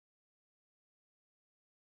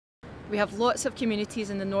We have lots of communities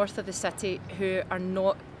in the north of the city who are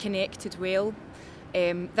not connected well.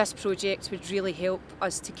 This project would really help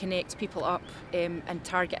us to connect people up and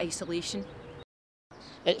target isolation.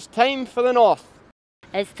 It's time for the north.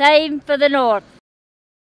 It's time for the north.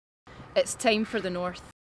 It's time for the north.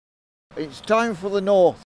 It's time for the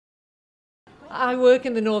north. I work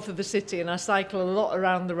in the north of the city and I cycle a lot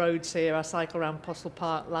around the roads here. I cycle around Postle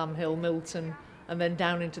Park, Lamb Hill, Milton and then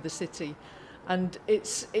down into the city. And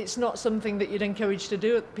it's not something that you'd encourage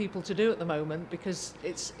people to do at the moment because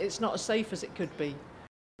it's not as safe as it could be.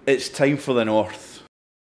 It's time for the north.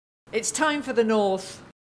 It's time for the north.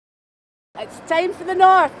 It's time for the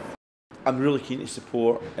north. I'm really keen to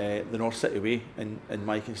support the North City Way in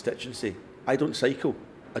my constituency. I don't cycle.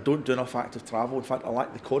 I don't do enough active travel. In fact, I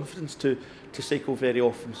lack the confidence to cycle very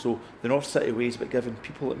often. So the North City Way is about giving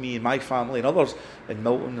people like me and my family and others in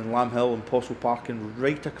Milton and Lamb Hill and Postle Park and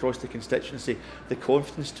right across the constituency the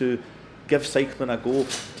confidence to give cycling a go,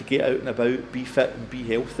 to get out and about, be fit and be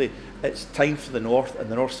healthy. It's time for the North, and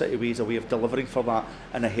the North City Way is a way of delivering for that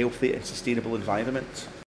in a healthy and sustainable environment.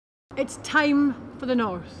 It's time for the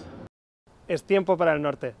north. Es tiempo para el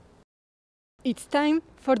norte. It's time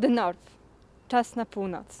for the north. Czas na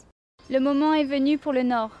północ. Le moment est venu pour le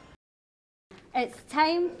nord. It's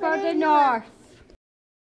time for the north.